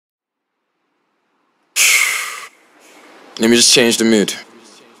Let me just change the mood.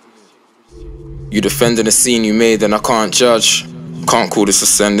 You defending the scene you made and I can't judge. Can't call this a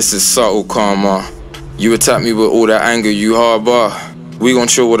sin, this is subtle karma. You attack me with all that anger you harbor. We gon'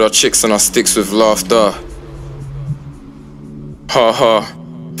 chill with our chicks and our sticks with laughter. Ha ha.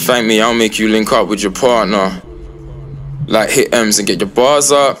 Thank me, I'll make you link up with your partner. Like hit M's and get your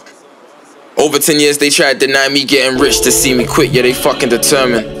bars up. Over 10 years they tried to deny me getting rich to see me quit, yeah they fucking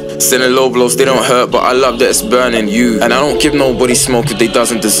determined. Selling low blows, they don't hurt, but I love that it's burning you. And I don't give nobody smoke if they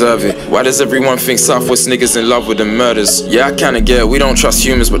doesn't deserve it. Why does everyone think Southwest niggas in love with the murders? Yeah, I kinda get it, we don't trust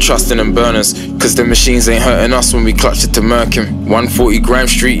humans but trusting them burners. Cause the machines ain't hurting us when we clutch it to murk him. 140 Grime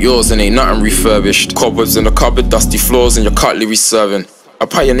Street yours and ain't nothing refurbished. Cobwebs in the cupboard, dusty floors and your cutlery serving. I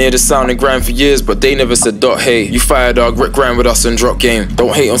pioneered the sound and grind for years, but they never said dot hey. You fired our grit grind with us and drop game.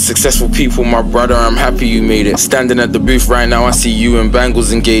 Don't hate on successful people, my brother, I'm happy you made it. Standing at the booth right now, I see you and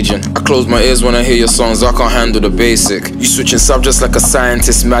Bangles engaging. I close my ears when I hear your songs, I can't handle the basic. You switching subjects like a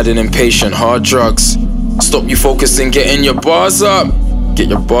scientist, mad and impatient. Hard drugs, stop you focusing, getting your bars up. Get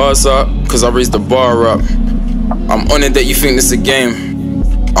your bars up, cause I raised the bar up. I'm honored that you think this a game.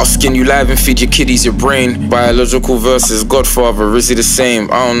 I'll skin you live and feed your kiddies your brain. Biological versus Godfather, is he the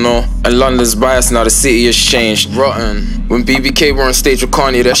same? I don't know. And London's biased, now the city has changed. Rotten. When BBK were on stage with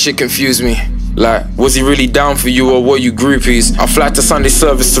Kanye, that shit confused me. Like, was he really down for you or were you groupies? I fly to Sunday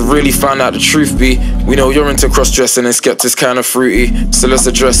service to really find out the truth be. We know you're into cross-dressing and skeptics kinda fruity. So let's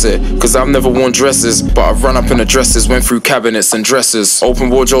address it, cause I've never worn dresses, but I've run up in the dresses, went through cabinets and dressers. Open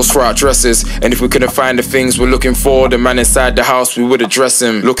wardrobes for our dresses, and if we couldn't find the things we're looking for, the man inside the house, we would address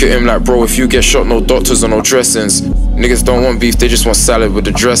him. Look at him like, bro, if you get shot, no doctors or no dressings. Niggas don't want beef, they just want salad with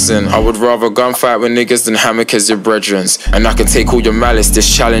the dressing. I would rather gunfight with niggas than hammock as your brethrens. And I can take all your malice,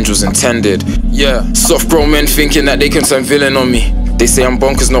 this challenge was intended. Yeah, soft grown men thinking that they can turn villain on me. They say I'm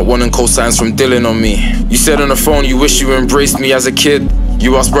bonkers not wanting cosigns from Dylan on me. You said on the phone you wish you embraced me as a kid.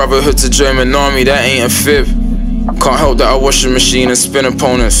 You asked brotherhood to German army, that ain't a fib. Can't help that I wash the machine and spin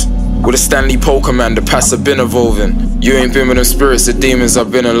opponents. With a Stanley Poker man, the past have been evolving. You ain't been with them spirits, the demons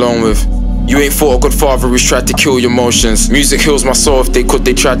I've been alone with. You ain't fought a good father who's tried to kill your emotions. Music heals my soul, if they could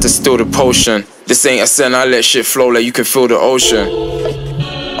they tried to steal the potion. This ain't a sin, I let shit flow like you can feel the ocean.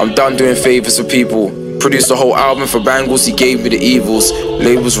 I'm done doing favors for people. Produced a whole album for Bangles, he gave me the evils.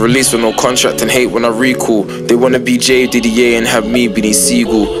 Labels released with no contract and hate when I recall. They wanna be JDDA and have me beneath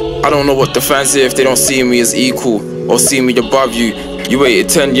Seagull. I don't know what the fans hear if they don't see me as equal or see me above you. You waited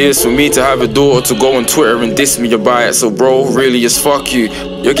 10 years for me to have a daughter to go on Twitter and diss me about it. So bro, really is fuck you.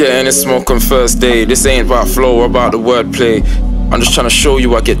 You're getting a smoke on first day. This ain't about flow or about the wordplay. I'm just trying to show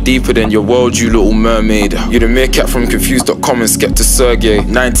you I get deeper than your world, you little mermaid. You're the meerkat from confused.com and Skepta Sergey.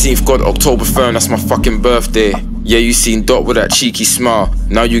 19th God, October 3rd, that's my fucking birthday. Yeah, you seen Dot with that cheeky smile.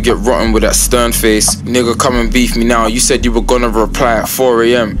 Now you get rotten with that stern face. Nigga, come and beef me now. You said you were gonna reply at 4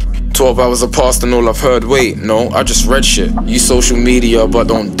 AM. 12 hours have passed and all I've heard, wait, no, I just read shit. You social media but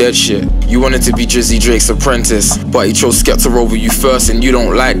don't dead shit. You wanted to be Drizzy Drake's apprentice, but he chose Skepta over you first and you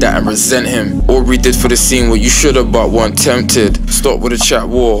don't like that and resent him. Aubrey did for the scene what you should've but weren't tempted. Stop with the chat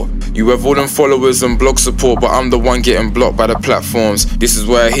war. You have all them followers and blog support, but I'm the one getting blocked by the platforms. This is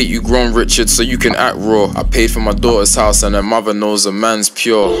where I hate you grown Richard so you can act raw. I paid for my daughter's house and her mother knows a man's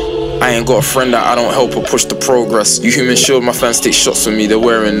pure. I ain't got a friend that I don't help or push the progress. You human shield, my fans take shots with me, they're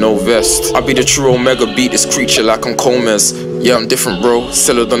wearing no vest. I be the true Omega, beat this creature like I'm Gomez. Yeah, I'm different bro,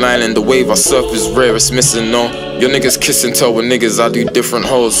 Celadon Island, the wave I surf is rare, it's missing no. Your niggas kiss and tell with niggas, I do different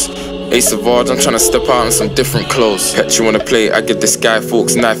hoes. Ace Savage, I'm tryna step out in some different clothes. Pet you wanna play, I get this guy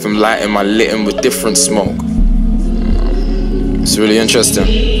Forks knife and light in my lit him with different smoke. It's really interesting,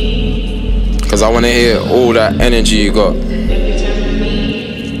 cause I wanna hear all that energy you got.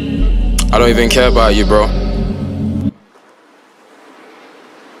 I don't even care about you, bro.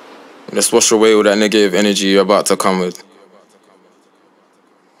 Let's wash away all that negative energy you're about to come with.